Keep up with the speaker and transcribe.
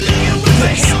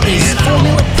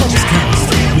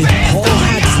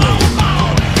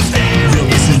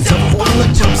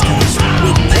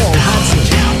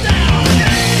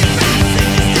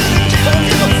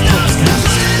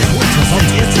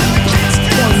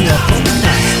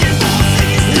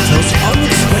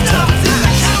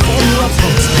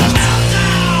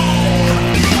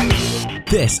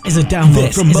This is a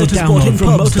download from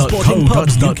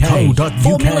motorsportinpubs.co.uk.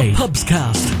 Formula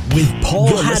Pubscast with Paul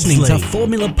Hadley. You're listening to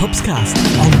Formula Pubscast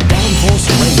on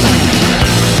Downforce Radio.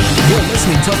 You're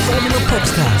listening to Formula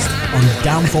Pubscast on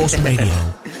Downforce Radio.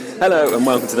 Hello and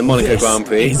welcome to the Monaco Grand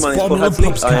Prix. My name is Paul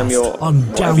Hadley. I am your,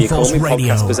 whatever you call me,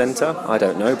 podcast presenter. I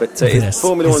don't know, but it's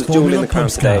Formula 1's jewel in the crown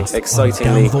today.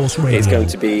 Excitingly, it's going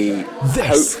to be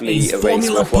hopefully a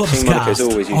race worth watching. Monaco is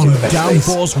always usually the best race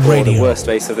or the worst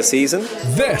race of the season.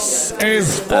 This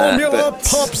is Formula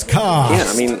Pubscast. Yeah,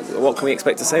 I mean, what can we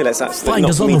expect to say? Let's actually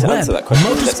not for me to answer that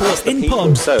question. Let's ask the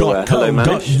people. So, hello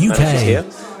Manish. Manish is here.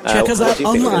 Check us out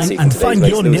online and find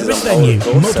your nearest venue,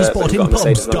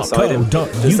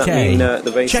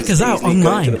 motorsportinpubs.co.uk. Check us out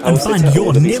online and find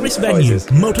your nearest venue,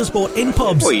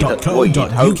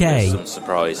 motorsportinpubs.co.uk. Some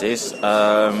surprises.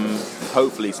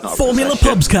 Hopefully it's not a Formula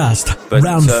procession. Pubscast, But,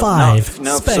 round 5,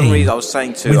 no, for some Spain. reason I was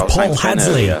saying to With Paul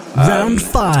Hadley, round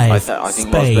 5, I think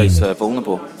Spain. Rosberg's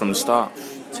vulnerable from the start.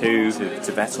 To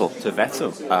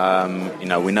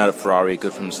Vettel. We know that Ferrari are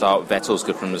good from the start. Vettel's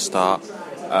good from the start.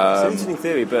 It's an interesting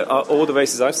theory, but all the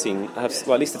races I've seen have,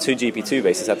 well, at least the two GP2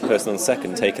 races have the person on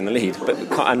second taking the lead,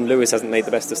 and Lewis hasn't made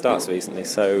the best of starts recently,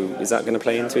 so is that going to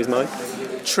play into his mind?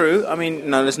 True. I mean,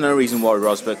 no, there's no reason why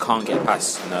Rosberg can't get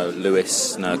past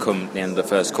Lewis come the end of the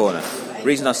first corner. The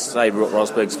reason I say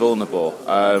Rosberg's vulnerable,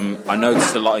 I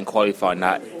noticed a lot in qualifying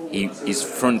that his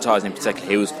front tyres in particular,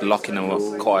 he was locking them up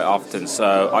quite often,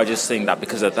 so I just think that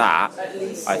because of that,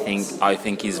 I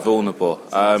think he's vulnerable.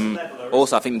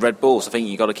 Also, I think Red Bulls, I think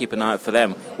you've got to keep an eye out for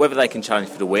them. Whether they can challenge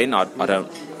for the win,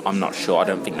 I'm not sure. I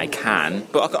don't think they can,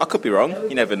 but I could be wrong.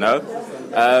 You never know.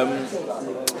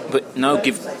 But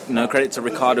give no credit to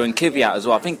Ricciardo and Kvyat as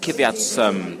well. I think Kvyat's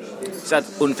he's had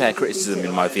unfair criticism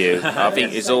in my view. I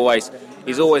think he's always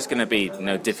going to be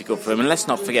difficult for him. And let's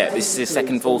not forget, this is his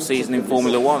second full season in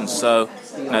Formula 1, so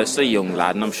still a young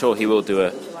lad, and I'm sure he will do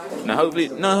hopefully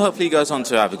he goes on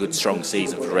to have a good, strong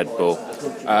season for Red Bull.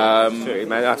 Sure, you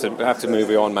may have to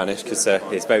move you on, Manish, because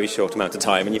it's a very short amount of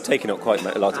time, and you've taken up quite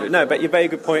a lot of it. No, but you're a very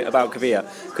good point about Kvyat,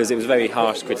 because it was very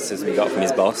harsh criticism he got from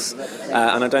his boss,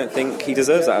 and I don't think he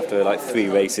deserves that after 3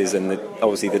 races, and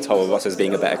obviously the Toro Rosso's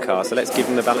being a better car. So let's give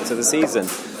him the balance of the season.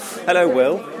 Hello,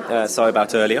 Will. Sorry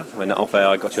about earlier when off air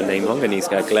I got your name wrong and he's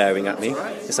glaring at me.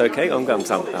 It's okay. I'm going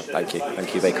to thank you,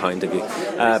 very kind of you.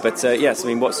 Yes, I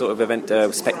mean, what sort of event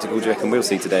spectacle do you reckon we'll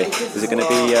see today? Is it going to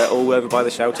be all over by the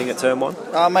shouting at turn 1?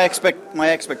 My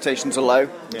expectations are low.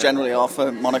 Generally are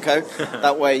for Monaco.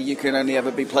 That way you can only ever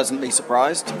be pleasantly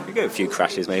surprised. We get a few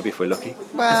crashes maybe if we're lucky.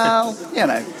 Well,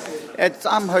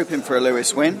 I'm hoping for a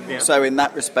Lewis win. Yeah. So in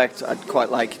that respect, I'd quite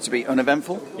like it to be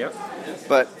uneventful. Yep.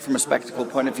 But from a spectacle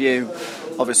point of view,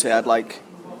 obviously I'd like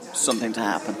something to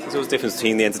happen. There's always a difference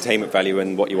between the entertainment value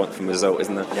and what you want from a result,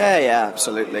 isn't there? Yeah,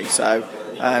 absolutely. So,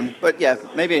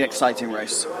 maybe an exciting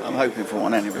race. I'm hoping for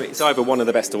one anyway. It's either one of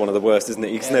the best or one of the worst, isn't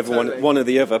it? You can never one or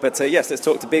the other. But yes, let's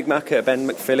talk to Big Mac, Ben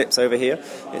McPhillips over here.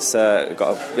 It's got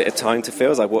a bit of time to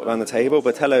fill as I walk around the table.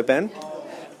 But hello, Ben.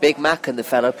 Big Mac and the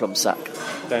fellow plum sack.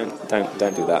 Don't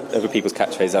do that. Other people's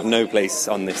catchphrases have no place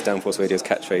on this Downforce Radio's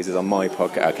catchphrases on my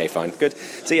podcast. Okay, fine, good.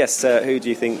 So yes, who do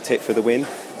you think tipped for the win?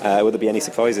 Will there be any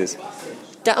surprises?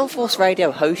 Downforce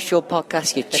Radio hosts your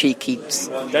podcast, you cheeky...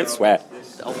 Don't swear.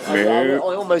 I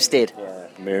almost did.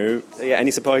 Moo. So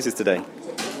any surprises today?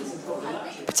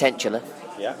 Potentially.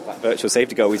 Yeah, that virtual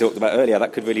safety car we talked about earlier,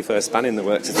 that could really first span in the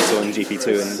works as we saw in GP2.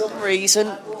 For some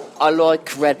reason, I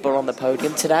like Red Bull on the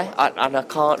podium today, and I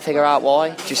can't figure out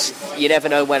why. Just, you never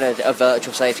know when a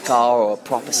virtual safety car or a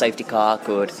proper safety car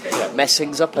could mess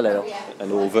things up a little.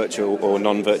 And all virtual or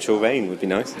non-virtual rain would be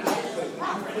nice.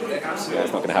 Yeah,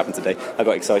 it's not going to happen today. I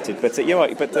got excited, but you're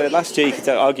right. But last year you could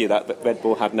argue that Red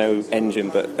Bull had no engine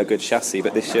but a good chassis,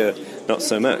 but this year not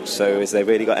so much. So has they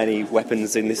really got any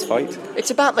weapons in this fight?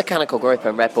 It's about mechanical grip,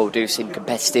 and Red Bull do seem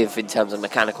competitive in terms of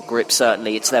mechanical grip.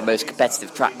 Certainly, it's their most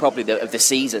competitive track probably of the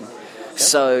season. Yeah.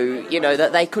 So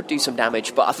that they could do some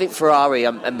damage, but I think Ferrari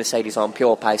and Mercedes on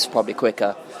pure pace are probably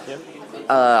quicker. Yeah.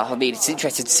 It's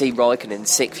interesting to see Raikkonen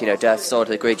 6th, dirty side of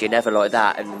the grid. You never like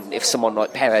that, and if someone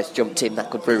like Perez jumped in,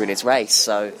 that could ruin his race.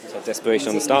 So desperation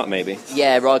on the start, maybe.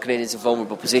 Yeah, Raikkonen is a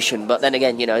vulnerable position, but then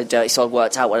again, dirty side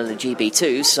worked out well in the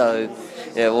GP2, so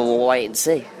we'll wait and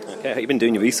see. Okay, you've been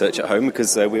doing your research at home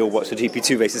because we all watch the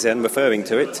GP2 races and referring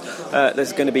to it.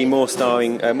 There's going to be more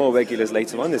regulars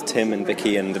later on. There's Tim and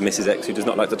Vicky and Mrs. X, who does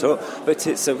not like to talk, but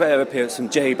it's a rare appearance from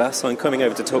J Bass. So I'm coming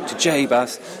over to talk to J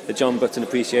Bass. The John Button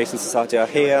Appreciation Society are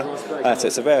here, so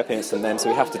it's a rare appearance from them, so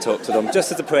we have to talk to them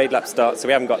just as the parade lap starts, so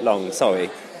we haven't got long, sorry.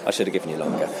 I should have given you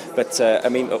longer. But,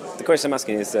 the question I'm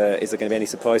asking is there going to be any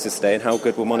surprises today, and how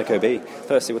good will Monaco be?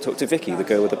 Firstly, we'll talk to Vicky, the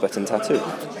girl with the button tattoo.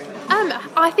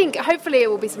 I think hopefully it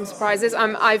will be some surprises.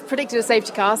 I've predicted a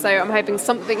safety car, so I'm hoping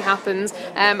something happens.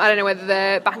 I don't know whether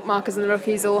the back markers and the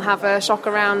rookies will have a shock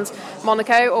around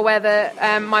Monaco, or whether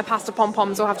my pasta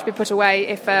pom-poms will have to be put away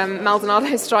if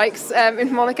Maldonado strikes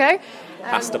in Monaco.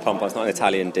 Pasta pom-poms, not an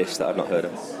Italian dish that I've not heard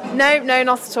of. No,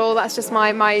 not at all. That's just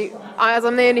as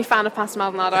I'm the only fan of pasta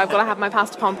Maldonado, I've got to have my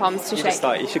pasta pom-poms to shake.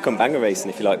 You should come banger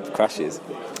racing if you like the crashes.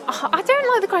 I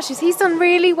don't like the crashes. He's done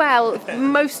really well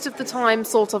most of the time,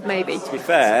 sort of, maybe. To be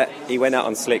fair, he went out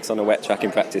on slicks on a wet track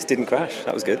in practice, didn't crash.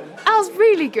 That was good. That was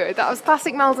really good. That was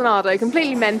classic Maldonado,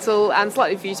 completely mental and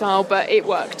slightly futile, but it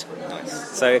worked.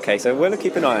 So we'll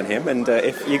keep an eye on him, and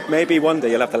if you maybe one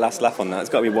day you'll have the last laugh on that. It's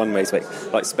got to be one race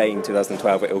like Spain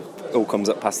 2012, it all comes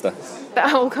up pasta.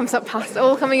 That all comes up pasta,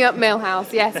 all coming up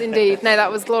Millhouse, yes indeed. No,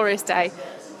 that was a glorious day.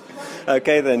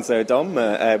 Okay then, so Dom,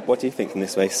 what do you think from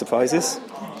this race? Surprises?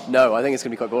 No, I think it's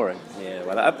going to be quite boring. Yeah,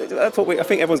 well, I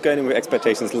think everyone's going in with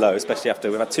expectations low, especially after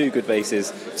we've had 2 good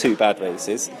races, 2 bad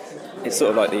races. It's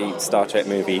sort of like the Star Trek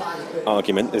movie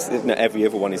argument. Every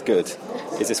other one is good.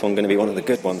 Is this one going to be one of the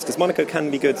good ones? Because Monaco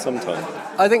can be good sometimes.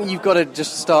 I think you've got to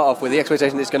just start off with the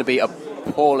expectation that it's going to be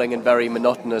appalling and very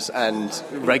monotonous and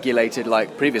regulated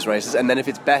like previous races, and then if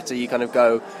it's better, you kind of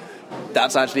go,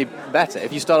 that's actually better.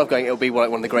 If you start off going, it'll be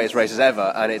one of the greatest races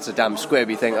ever, and it's a damn squib,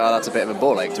 you think, oh, that's a bit of a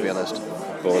ball ache, to be honest.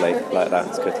 Ball ache, like that,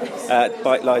 it's good.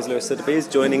 Bike Lies Lewis Sotheby is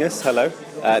joining us. Hello.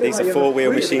 These are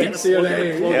 4-wheel machines.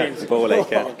 Yeah, ball ache.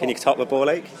 Can you top the ball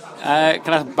ache?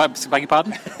 Can I beg your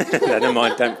pardon? No, never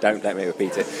mind. Don't let me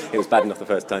repeat it. It was bad enough the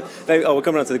first time. We're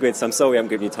coming on to the grid, so I'm sorry I'm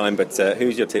giving you time, but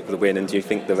who's your tip for the win, and do you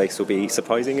think the race will be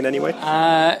surprising in any way?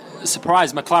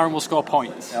 Surprise, McLaren will score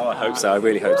points. Oh, I hope so. I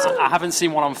really hope so. I haven't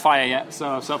seen one on fire yet,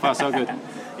 so far so good.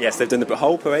 Yes, they've done the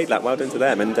whole parade lap. Well done to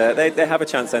them, and they have a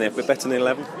chance then if we're better than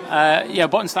 11. Yeah,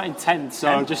 Button's starting 10th,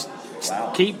 so just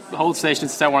hold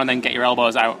stations to 1 and then get your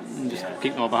elbows out and just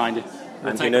keep them all behind you.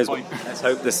 And who knows, let's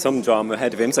hope there's some drama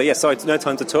ahead of him. So, sorry, no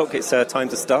time to talk. It's time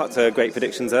to start. Great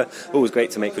predictions there. Always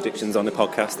great to make predictions on a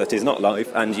podcast that is not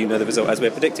live, and you know the result as we're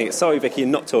predicting it. Sorry, Vicky, you're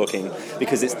not talking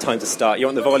because it's time to start. You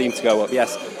want the volume to go up?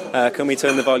 Yes. Can we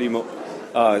turn the volume up?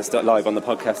 Oh, it's not live on the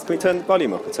podcast. Can we turn the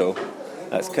volume up at all?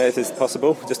 As clear as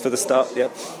possible, just for the start.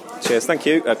 Yep. Cheers, thank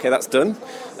you. Okay, that's done.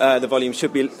 The volume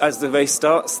should be, as the race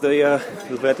starts, the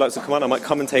red lights will come on. I might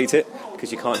commentate it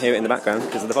because you can't hear it in the background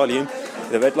because of the volume.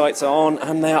 The red lights are on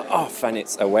and they are off, and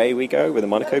it's away we go with the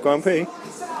Monaco Grand Prix.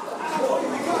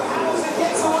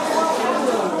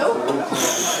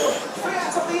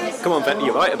 Come on, Ben,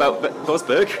 you're right about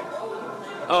Rosberg.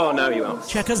 Oh, no, you aren't.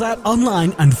 Check us out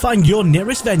online and find your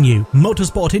nearest venue,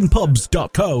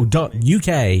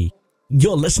 motorsportinpubs.co.uk.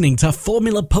 You're listening to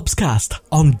Formula Pubscast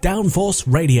on Downforce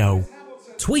Radio.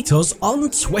 Tweet us on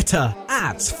Twitter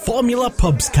at Formula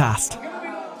Pubscast.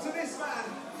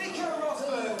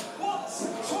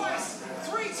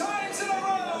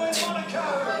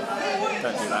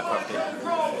 Don't do that, Crofty.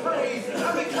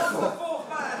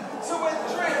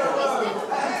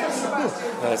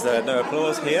 There's no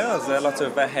applause here. There's a lot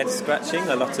of head scratching,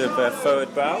 a lot of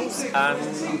forward bows,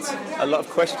 and a lot of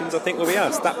questions I think will be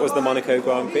asked. That was the Monaco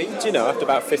Grand Prix. Do you know, after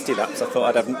about 50 laps, I thought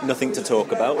I'd have nothing to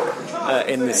talk about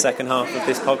in the second half of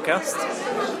this podcast.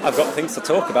 I've got things to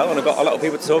talk about, and I've got a lot of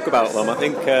people to talk about them. I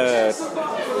think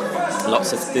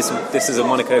lots of this is a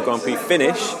Monaco Grand Prix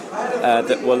finish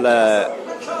that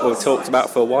we've talked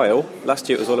about for a while. Last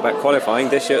year it was all about qualifying.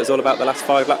 This year it was all about the last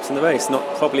 5 laps in the race.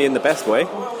 Not probably in the best way.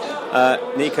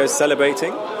 Nico's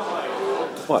celebrating.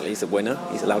 Well, he's a winner.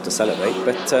 He's allowed to celebrate.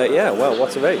 But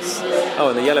what a race. Oh,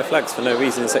 and the yellow flags for no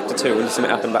reason in Sector 2. Wonder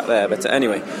something happened back there. But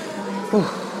anyway. Whew.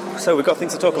 So we've got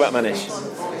things to talk about, Manish.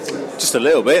 Just a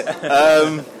little bit.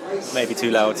 Maybe too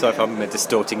loud. Sorry if I'm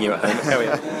distorting you at home. Carry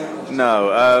on.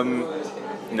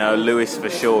 No, Lewis for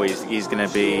sure. He's going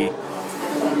to be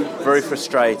very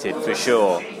frustrated for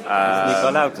sure. Is Nico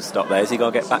allowed to stop there? Is he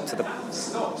got to get back to the...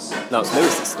 No, it's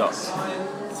Lewis that stopped.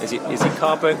 Is his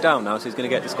car broke down now, so he's going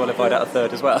to get disqualified out of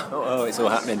third as well? Oh, it's all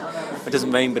happening. It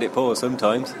doesn't rain, but it pours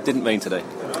sometimes. It didn't rain today.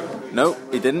 No,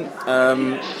 it didn't.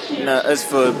 As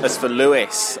for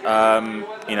Lewis,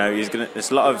 he's going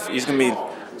to be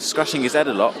scratching his head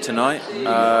a lot tonight.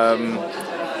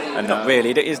 And not really.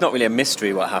 It's not really a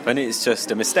mystery what happened. It's just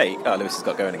a mistake. Oh, Lewis has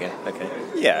got going again. Okay.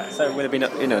 Yeah. So will it be,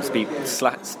 to be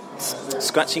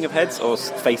scratching of heads or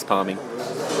face palming?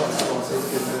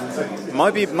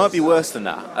 Might be worse than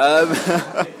that.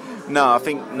 I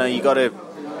think you got to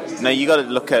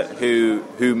look at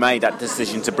who made that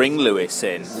decision to bring Lewis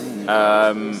in.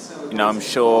 I'm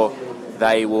sure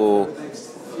they will.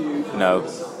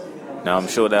 I'm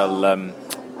sure they'll.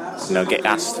 Get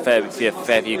asked fair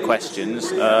few questions.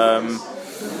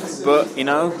 But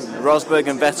Rosberg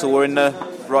and Vettel were in the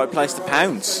right place to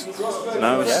pounce.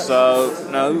 So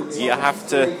you have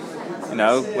to.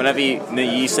 Whenever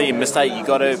you see a mistake, you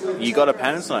gotta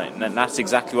pounce on it, and that's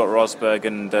exactly what Rosberg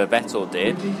and Vettel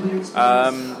did.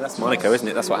 That's Monaco, isn't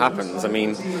it? That's what happens. I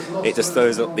mean, it just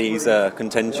throws up these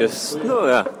contentious.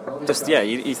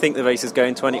 You think the race is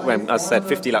going 20. When, as I said,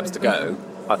 50 laps to go.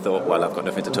 I thought, well, I've got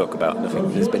nothing to talk about.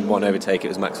 Nothing. There's been one overtake. It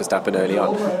was Max Verstappen early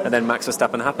on, and then Max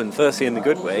Verstappen happened. Firstly, in the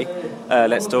good way.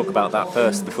 Let's talk about that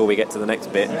first before we get to the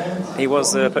next bit. He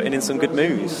was putting in some good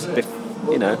moves.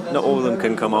 Not all of them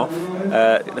can come off.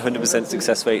 100%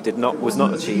 success rate was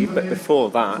not achieved, but before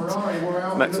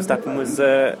that, Max Verstappen was,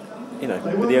 the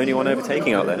only one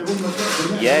overtaking out there.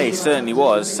 Yeah, he certainly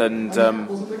was, and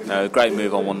great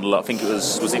move on one. I think it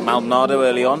was it Maldonado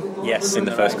early on? Yes, in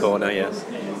the first corner. Yes.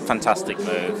 Fantastic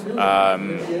move.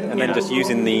 And then just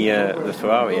using the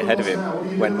Ferrari ahead of him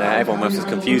when everyone else was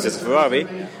confused as a Ferrari.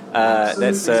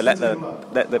 Let's let the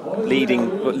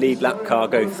lead lap car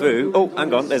go through. Oh,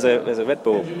 hang on, there's a Red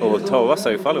Bull or Toro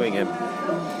Rosso following him.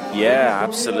 Yeah,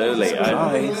 absolutely.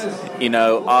 I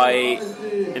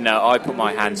put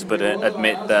my hands but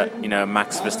admit that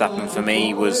Max Verstappen for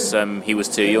me he was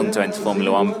too young to enter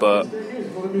Formula One, but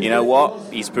you know what?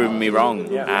 He's proven me wrong.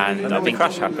 Yeah. And I think the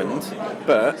crash happened,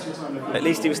 but at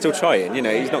least he was still trying.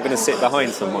 He's not going to sit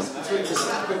behind someone.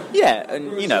 Yeah,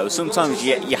 and sometimes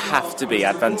you have to be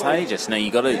advantageous. You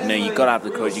got to have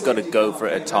the courage. You got to go for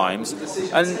it at times.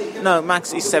 And no,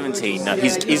 Max is 17. No,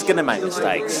 he's going to make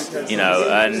mistakes.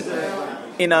 And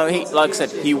he, like I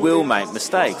said, he will make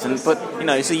mistakes. But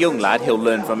he's a young lad. He'll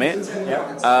learn from it.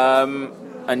 Yeah.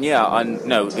 And I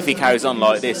know if he carries on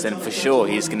like this, then for sure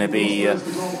he's going to be a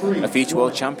future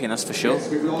world champion. That's for sure.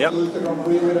 Yep.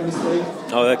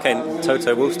 Oh, okay.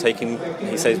 Toto Wolff's taking.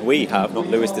 He says we have, not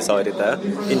Lewis decided there.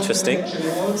 Interesting.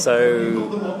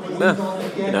 So,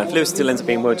 if Lewis still ends up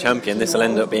being world champion, this will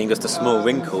end up being just a small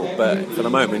wrinkle. But for the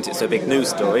moment, it's a big news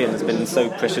story, and it's been so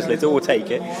precious little. We'll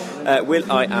take it.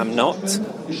 Will I am not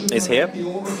is here.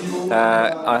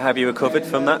 Have you recovered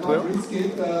from that, Will?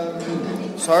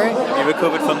 Sorry? Have you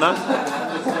recovered from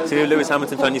that? To Lewis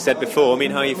Hamilton fan, you said before.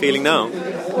 How are you feeling now?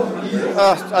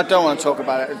 I don't want to talk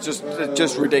about it. It's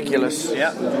just ridiculous.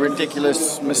 Yeah.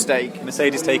 Ridiculous mistake.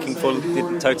 Mercedes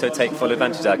did Toto take full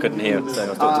advantage? I couldn't hear, so I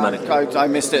was automatic. I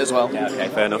missed it as well. Yeah, okay,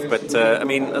 fair enough. But,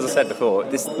 as I said before,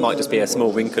 this might just be a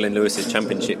small wrinkle in Lewis's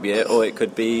championship year, or it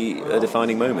could be a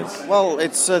defining moment. Well,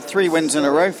 it's 3 wins in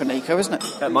a row for Nico, isn't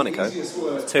it? At Monaco.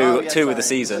 Two of the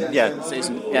season. Yeah.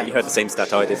 Season. Yeah. You heard the same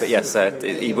stat I did, but yes,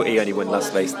 he only won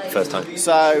last race the first time.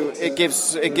 So it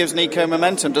gives Nico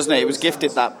momentum, doesn't it? He was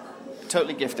gifted that.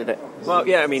 Totally gifted it. Well,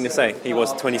 yeah, he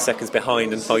was 20 seconds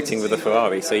behind and fighting with a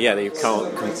Ferrari. So yeah, you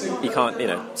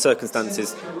can't.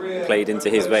 Circumstances played into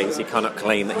his race. He cannot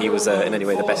claim that he was in any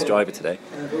way the best driver today.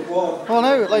 Well,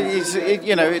 no,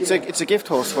 it's a gift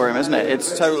horse for him, isn't it?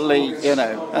 It's totally,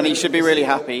 and he should be really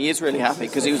happy. He is really happy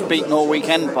because he was beaten all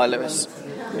weekend by Lewis.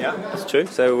 Yeah, that's true.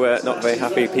 So not very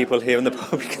happy people here in the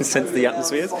pub. We can sense the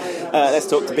atmospheres. Let's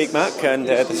talk to Big Mac and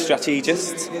the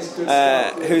strategist.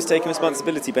 Who's taking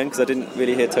responsibility, Ben? Because I didn't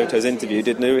really hear Toto's interview.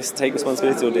 Did Lewis take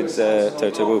responsibility or did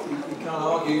Toto Wolff?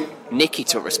 Nicky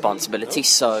took responsibility,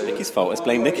 so... Nicky's fault. Let's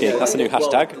blame Nicky. That's a new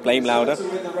hashtag. Blame louder.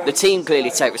 The team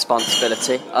clearly take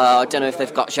responsibility. I don't know if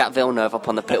they've got Jacques Villeneuve up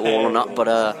on the pit wall or not, but,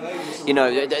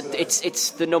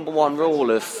 it's the number one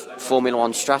rule of Formula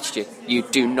One strategy. You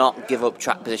do not give up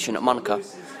track position at Monaco.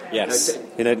 Yes.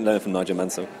 You didn't learn from Nigel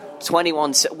Mansell.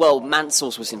 21. Well,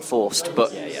 Mansell's was enforced,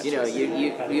 but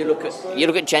you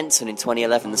look at Jensen in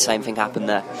 2011. The same thing happened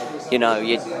there. You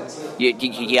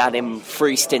had him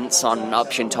 3 stints on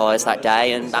option tyres that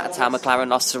day, and that's how McLaren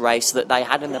lost the race that they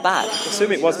had in the bag.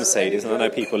 Assume it was Mercedes, and I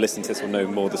know people listening to this will know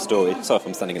more of the story. Sorry if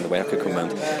I'm standing in the way. I could come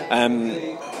round.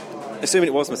 Assuming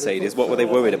it was Mercedes, what were they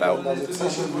worried about?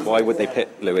 Why would they pit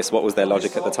Lewis? What was their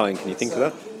logic at the time? Can you think of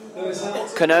that?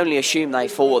 Can only assume they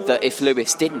thought that if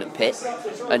Lewis didn't pit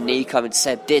and Nico and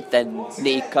Seb did, then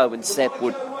Nico and Seb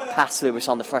would pass Lewis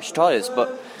on the fresh tyres.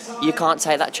 But you can't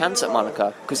take that chance at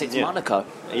Monaco because it's Monaco.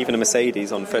 Even a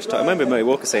Mercedes on fresh tyres. I remember Murray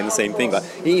Walker saying the same thing. But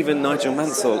even Nigel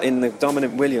Mansell in the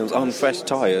dominant Williams on fresh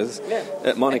tyres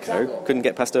at Monaco couldn't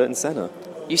get past Ayrton Senna.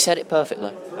 You said it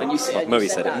perfectly. And Murray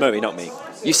said it. Murray, not me.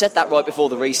 You said that right before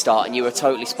the restart and you were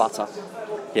totally spot on.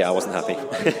 Yeah, I wasn't happy.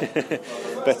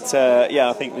 But,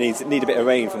 I think we need a bit of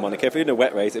rain for Monaco. If we were in a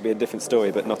wet race, it would be a different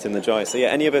story, but not in the dry. So, yeah,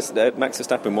 any of us, Max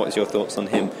Verstappen, what is your thoughts on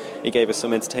him? He gave us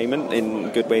some entertainment in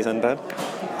good ways and bad.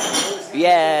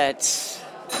 Yeah, it's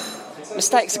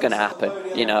mistakes are going to happen.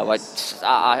 You know,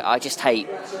 I just hate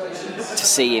to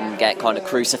see him get kind of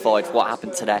crucified for what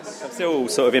happened today. I'm still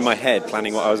sort of in my head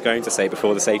planning what I was going to say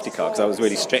before the safety car, because I was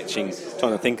really stretching,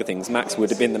 trying to think of things. Max would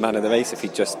have been the man of the race if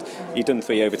he'd done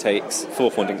 3 overtakes,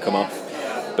 4th one didn't come off.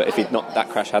 But if that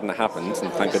crash hadn't happened,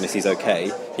 and thank goodness he's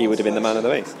okay, he would have been the man of the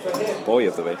race, boy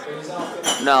of the race.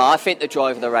 No, I think the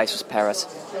driver of the race was Perez.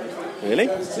 Really?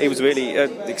 He was really...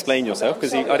 explain yourself,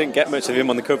 because I didn't get much of him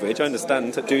on the coverage. I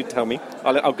understand. Do tell me.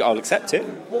 I'll accept it,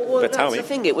 but tell me. That's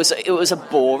the thing. It was a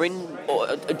boring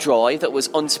drive that was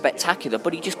unspectacular,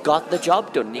 but he just got the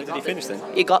job done. Did he finish then?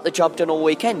 He got the job done all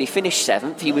weekend. He finished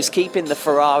 7th. He was keeping the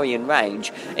Ferrari in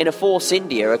range in a Force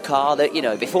India, a car that, you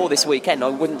know, before this weekend I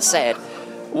wouldn't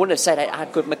have said it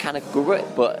had good mechanical grip,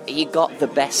 but he got the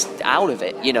best out of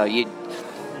it. You know, you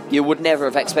would never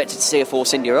have expected to see a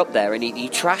Force India up there, and he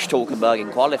trashed Hülkenberg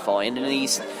in qualifying, and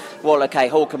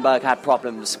Hülkenberg had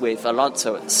problems with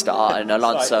Alonso at the start, and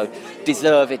Alonso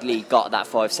deservedly got that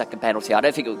 5-second penalty. I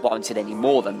don't think it was warranted any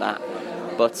more than that.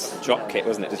 But drop kick,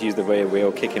 wasn't it? Just use the rear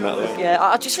wheel, kick him out of the way. Yeah,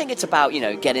 I just think it's about, you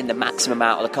know, getting the maximum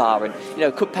out of the car, and, you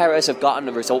know, could Perez have gotten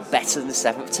a result better than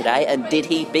 7th today, and did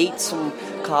he beat some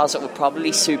cars that were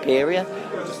probably superior?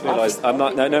 I just realised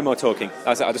no more talking.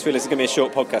 I just realised it's going to be a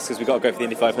short podcast because we've got to go for the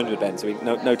Indy 500, Ben. So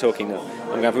no talking now. I'm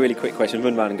going to have a really quick question,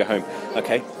 run round and go home.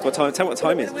 Okay. What time? Tell me what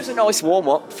time is. It was a nice warm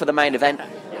up for the main event.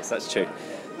 Yes, that's true.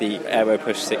 The Aero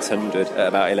Push 600 at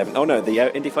about 11. Oh no,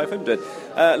 the Indy 500.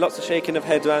 Lots of shaking of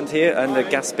head around here and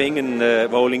gasping and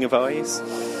rolling of eyes.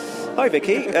 Hi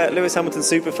Vicky, Lewis Hamilton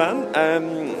super fan.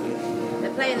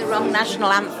 They're playing the wrong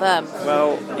national anthem.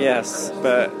 Well, yes,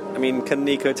 but I mean, can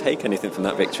Nico take anything from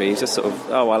that victory? He's just sort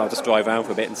of, I'll just drive around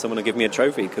for a bit and someone will give me a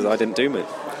trophy because I didn't do much.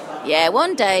 Yeah,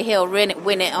 one day he'll win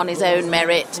it on his own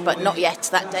merit, but not yet.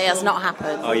 That day has not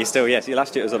happened. Oh, you still, yes.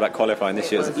 Last year it was about qualifying.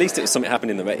 This year, at least it was something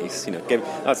happened in the race. You know,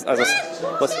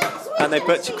 and they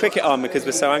put cricket on because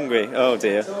we're so angry. Oh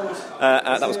dear,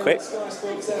 that was quick.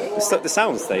 The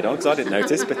sound stayed on because I didn't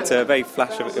notice, but a brief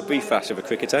flash of a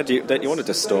cricketer. Don't you want to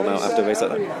just storm out after a race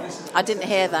like that? I didn't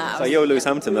hear that. So you're Lewis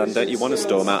Hamilton, then don't you want to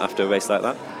storm out after a race like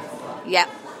that? Yeah.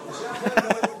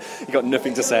 You got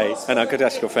nothing to say, and I could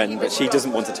ask your friend, but she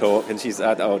doesn't want to talk, and she's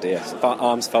oh dear,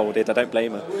 arms folded. I don't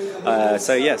blame her.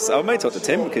 So yes, I may talk to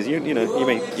Tim because you're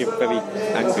very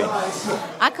angry.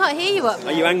 I can't hear you.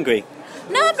 Are you angry?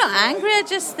 No, I'm not angry. I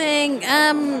just think,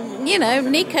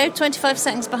 Nico, 25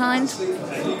 seconds behind.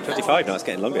 25 now. It's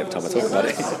getting longer every time I talk about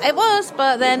it. It was,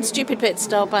 but then stupid pit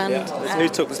stop and. So who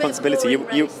took responsibility?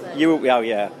 You. Oh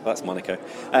yeah, that's Monaco.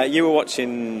 You were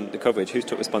watching the coverage. Who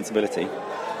took responsibility?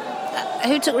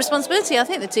 Who took responsibility? I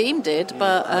think the team did,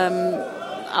 but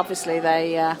obviously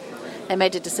they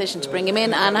made a decision to bring him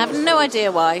in, and I have no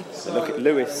idea why. So look,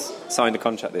 Lewis signed a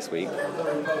contract this week.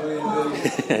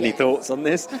 Any thoughts on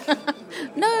this?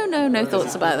 No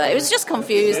thoughts about that. It was just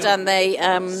confused, and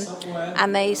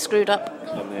they screwed up.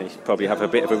 And they probably have a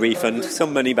bit of a refund,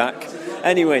 some money back.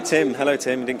 Anyway, Tim. Hello,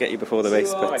 Tim. Didn't get you before the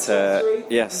race, but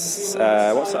yes.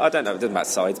 I don't know. It doesn't matter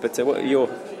sides, but what are your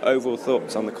overall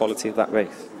thoughts on the quality of that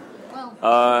race?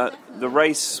 The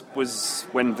race was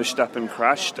when Verstappen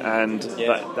crashed, and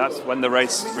that's when the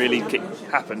race really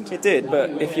happened. It did,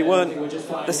 but if you weren't,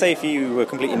 let's say if you were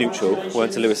completely neutral,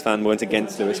 weren't a Lewis fan, weren't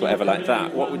against Lewis, whatever like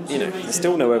that, what would there's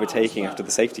still no overtaking after the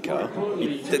safety car.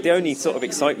 The only sort of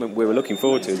excitement we were looking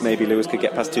forward to is maybe Lewis could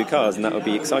get past 2 cars, and that would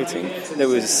be exciting. There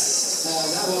was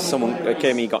someone,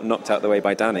 Kimi got knocked out the way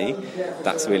by Danny.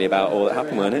 That's really about all that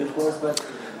happened, weren't it?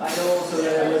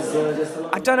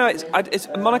 I don't know.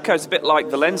 Monaco's a bit like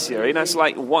Valencia. It's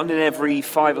like 1 in every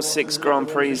 5 or 6 Grand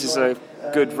Prix is a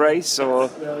good race,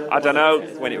 or I don't know.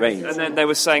 When it rains. And then they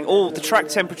were saying, the track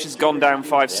temperature's gone down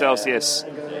 5 Celsius.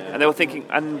 And they were thinking,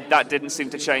 and that didn't seem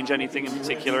to change anything in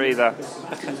particular either.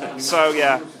 So,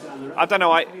 yeah. I don't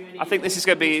know. I think this is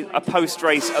going to be a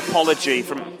post-race apology.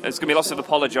 There's going to be lots of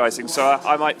apologising. So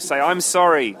I might say, I'm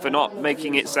sorry for not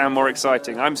making it sound more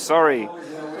exciting. I'm sorry.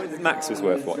 Max was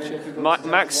worth watching.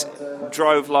 Max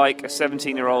drove like a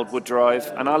 17-year-old would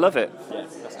drive, and I love it. Yeah,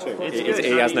 that's true.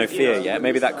 He has no fear yet.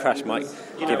 Maybe that crash might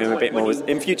give him a bit more.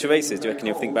 In future races, do you reckon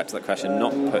he'll think back to that crash and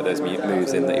not put those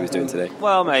moves in that he was doing today?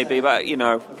 Well, maybe, but it'd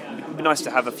be nice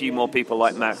to have a few more people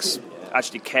like Max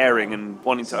actually caring and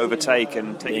wanting to overtake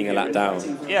and being a lap down.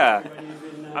 Yeah.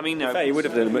 I mean, in fact, he would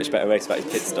have done a much better race without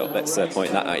his pit stop. Let's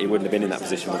point that out. He wouldn't have been in that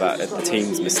position without the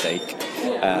team's mistake.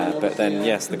 But then,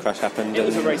 yes, the crash happened. It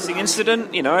was a racing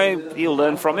incident. He'll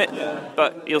learn from it,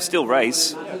 but he'll still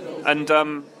race. And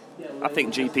I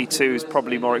think GP2 is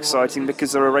probably more exciting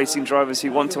because there are racing drivers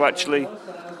who want to actually.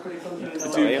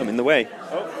 Sorry, I'm in the way.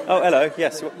 Oh, hello.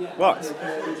 Yes. What?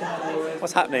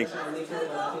 What's happening?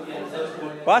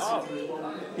 What?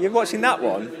 You're watching that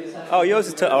one? Oh, yours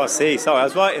is... I see. Sorry, I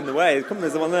was right in the way. Come on,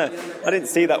 there's the one there. I didn't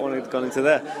see that one had gone into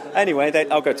there. Anyway,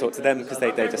 I'll go talk to them because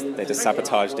they just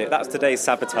sabotaged it. That's today's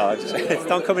sabotage.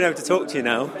 I'm coming over to talk to you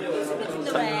now.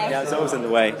 Yeah, it's always in the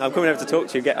way. I'm coming over to talk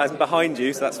to you. I'm behind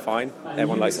you, so that's fine.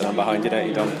 Everyone likes that I'm behind you, don't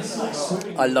you, Dom?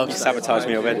 I love you sabotaged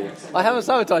me already. I haven't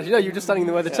sabotaged you. No, you're just standing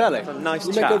there with the telly. Nice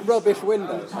you chat. make a rubbish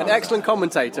window. An excellent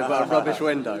commentator, but a rubbish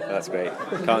window. That's great.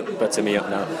 Can't butter me up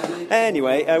now.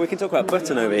 Anyway, we can talk about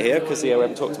Button over here, because we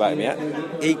haven't talked about him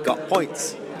yet. He got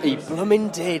points. He blooming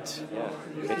did. Yeah.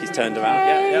 I think he's turned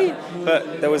around, yeah.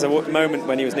 But there was a moment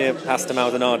when he was near Pasta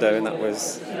Maldonado, and that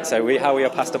was... So how were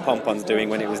your Pasta Pompons doing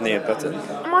when it was near Button?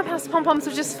 My Pasta Pompons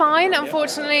were just fine.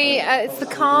 Unfortunately, it's the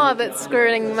car that's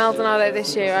screwing Maldonado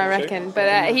this year, I reckon.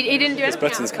 But he didn't do anything.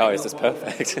 Button's car is just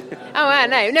perfect. No,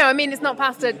 I mean, it's not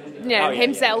Pasta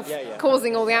himself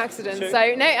causing all the accidents. True.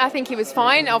 So, no, I think he was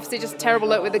fine. Obviously, just terrible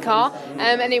luck with the car.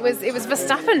 And it was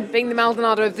Verstappen being the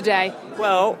Maldonado of the day.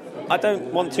 Well... I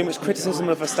don't want too much criticism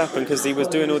of Verstappen because he was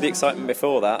doing all the excitement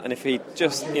before that, and if he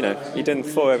just, he'd done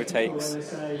 4 overtakes,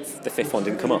 the 5th one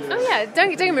didn't come off. Oh yeah,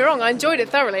 don't get me wrong, I enjoyed it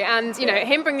thoroughly, and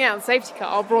him bringing out the safety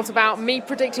car brought about me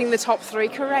predicting the top 3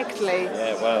 correctly.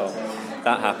 Yeah, well,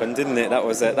 that happened, didn't it?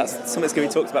 That's something that's going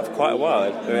to be talked about for quite a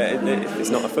while. It's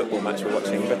not a football match we're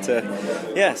watching, but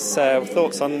yes,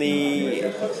 thoughts on the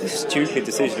stupid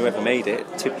decision whoever made it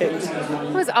to pit?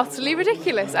 It was utterly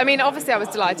ridiculous. I mean, obviously I was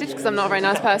delighted because I'm not a very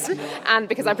nice person, and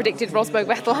because I predicted Rosberg,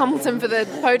 Vettel, Hamilton for the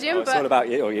podium. It's all about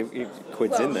you, or you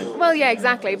quids in then. Well, yeah,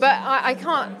 exactly. But I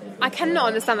cannot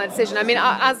understand that decision. I mean,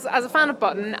 as a fan of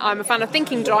Button, I'm a fan of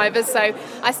thinking drivers, so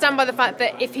I stand by the fact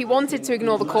that if he wanted to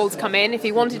ignore the call to come in, if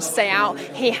he wanted to stay out,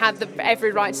 he had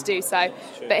every right to do so.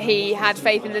 Sure. But he had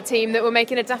faith in the team that were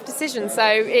making a daft decision, so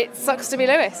it sucks to be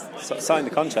Lewis. Signed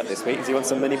the contract this week. Does he want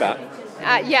some money back?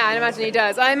 Yeah, I imagine he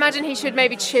does. I imagine he should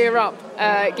maybe cheer up,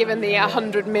 given the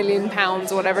 £100 million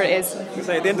or whatever it is.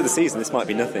 So at the end of the season, this might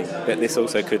be nothing, but this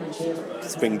also could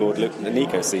springboard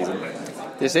Nico's season.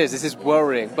 This is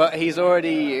worrying, but he's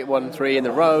already won 3 in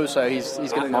a row, so he's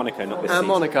going to Monaco, not this season.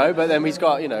 Monaco, but then he's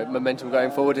got momentum going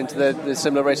forward into the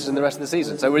similar races in the rest of the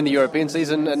season. So we're in the European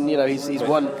season, and he's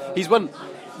won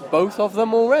both of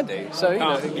them already. So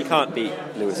you can't beat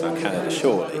Lewis on Canada,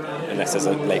 surely, unless there's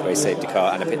a late race safety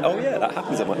car and a pit. Oh yeah, that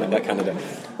happens at Canada.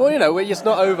 Well, it's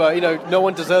not over. No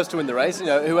one deserves to win the race.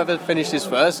 Whoever finishes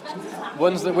first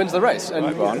wins the race, and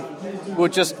we'll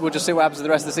just see what happens in the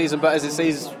rest of the season. But as it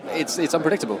sees, it's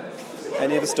unpredictable.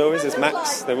 Any other stories? There's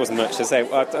Max. There wasn't much to say.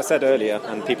 I said earlier,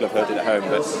 and people have heard it at home,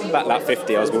 but back lap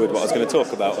 50, I was worried what I was going to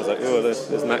talk about. I was like,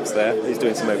 there's Max there. He's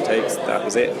doing some overtakes. That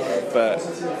was it. But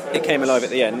it came alive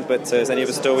at the end. But is any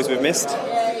other stories we've missed?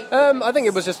 I think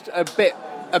it was just a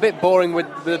bit boring with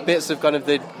the bits of kind of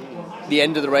the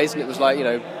end of the race, and it was like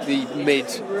the mid.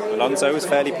 Alonso was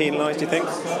fairly penalised, do you think?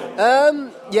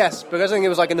 Yes, because I think it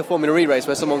was like in the Formula E race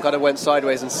where someone kind of went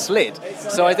sideways and slid.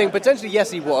 So I think potentially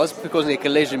yes, he was because of a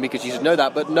collision, because you should know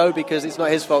that, but no, because it's not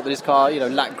his fault that his car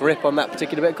lacked grip on that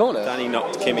particular bit of corner. Danny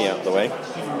knocked Kimi out of the way.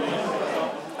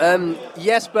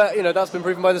 Yes, but that's been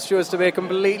proven by the stewards to be a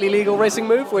completely legal racing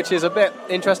move, which is a bit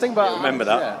interesting. But remember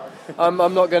that. Yeah. I'm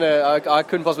not gonna. I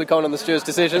couldn't possibly comment on the stewards'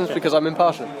 decisions because I'm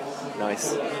impartial.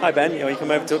 Nice. Hi Ben, you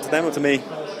come over to talk to them or to me?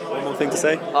 One more thing to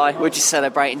say? Hi, we're just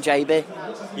celebrating JB.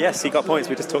 Yes, he got points.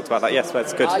 We just talked about that. Yes,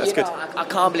 that's good. That's good. I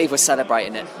can't believe we're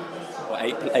celebrating it. What,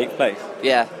 eighth place?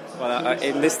 Yeah. Well,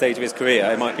 in this stage of his career,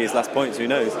 it might be his last points. Who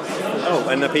knows? Oh,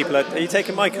 and the people are you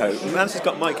taking my coat? Man's just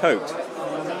got my coat.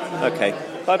 Okay.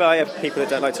 Bye-bye, people that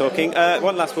don't like talking.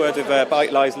 One last word of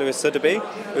Bite Lies Lewis Sotheby,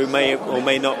 who may or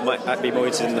may not be more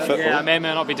interested in the football. Yeah, I may or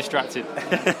may not be distracted.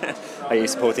 Are you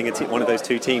supporting one of those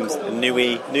two teams,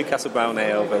 Newcastle Brown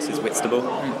Ale versus Whitstable?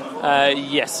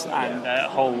 Yes, and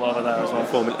Hull over there as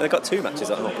well. They've got 2 matches,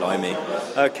 oh blimey.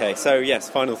 Okay, so yes,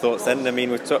 final thoughts then. I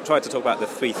mean, we've tried to talk about the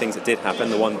 3 things that did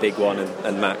happen, the one big one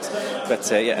and Max. But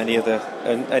any other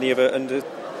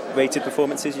underrated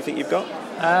performances you think you've got?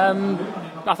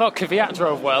 I thought Kvyat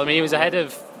drove well. I mean, he was ahead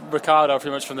of Ricciardo pretty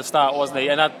much from the start, wasn't he?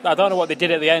 And I don't know what they did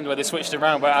at the end where they switched him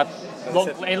around, but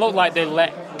it looked like they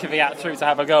let Kvyat through to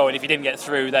have a go, and if he didn't get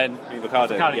through, then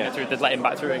Ricciardo didn't get through, they'd let him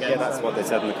back through again. Yeah, that's what they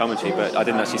said in the commentary, but I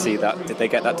didn't actually see that. Did they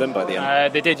get that done by the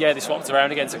end? They did, yeah. They swapped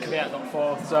around again, so Kvyat got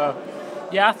 4th. So,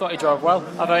 yeah, I thought he drove well.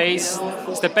 I thought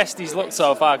it's the best he's looked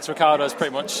so far, because Ricciardo's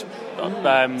pretty much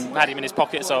had him in his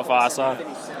pocket so far. So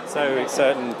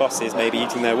certain bosses may be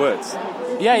eating their words.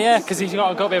 Yeah, because he's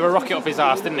got a bit of a rocket up his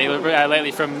arse, didn't he,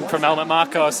 lately from Helmut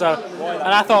Marko. So,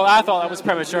 and I thought that was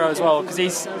premature as well, because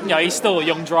he's still a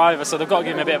young driver, so they've got to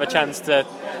give him a bit of a chance to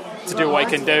to do what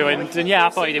he can do. And yeah, I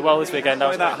thought he did well this weekend.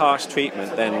 With that harsh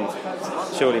treatment, then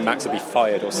surely Max would be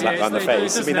fired or slapped around the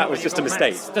face. I mean, that was just a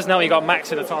mistake. Doesn't help you got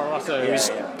Max in the Toro Rosso, who's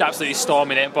absolutely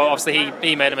storming it, but obviously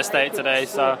he made a mistake today.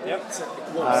 So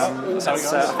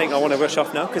I think I want to rush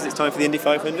off now because it's time for the Indy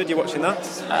 500. You watching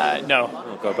that? No.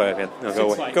 Oh, go away again. No,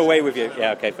 go away. Go away with you.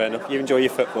 Yeah, okay, fair enough. You enjoy your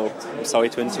football. I'm sorry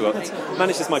to interrupt.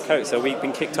 Manish is my coach, so we've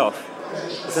been kicked off.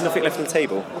 Is there nothing left on the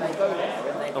table?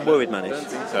 I'm worried, Manish.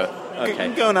 So,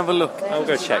 okay. Go and have a look. I'll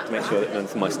go check to make sure that none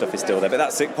of my stuff is still there. But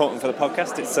that's important for the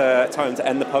podcast. It's time to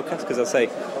end the podcast because I'll say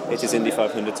it is Indy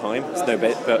 500 time. It's no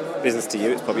but business to you.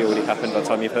 It's probably already happened by the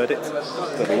time you've heard it.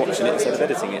 They'll be watching it instead of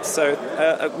editing it. So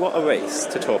what a race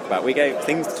to talk about. We gave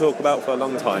things to talk about for a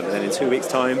long time, and then in 2 weeks'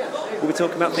 time we'll be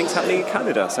talking about things happening in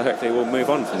Canada. So hopefully we'll move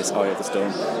on from this eye of the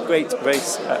storm. Great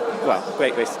race.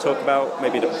 Great race to talk about.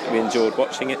 Maybe we enjoyed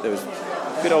watching it. There was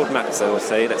good old Max, I would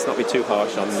say. Let's not be too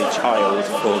harsh on the child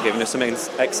for giving us some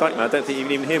excitement. I don't think you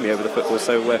can even hear me over the football,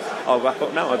 so I'll wrap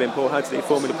up now. I've been Paul Hadley,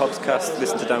 Formula Pubscast.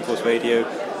 Listen to Downforce Radio.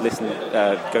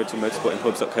 Go to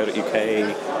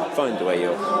motorsportinpubs.co.uk. Find a way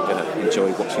you're going to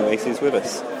enjoy watching races with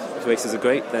us. If races are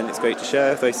great, then it's great to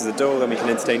share. If races are dull, then we can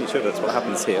entertain each other. That's what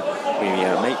happens here. We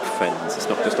make friends. It's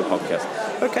not just a podcast.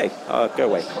 Okay, go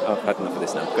away. I've had enough of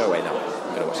this now. Go away now.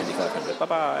 I'm going to watch Indy 500.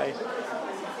 Bye-bye.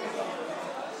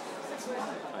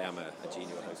 I am a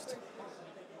genial host.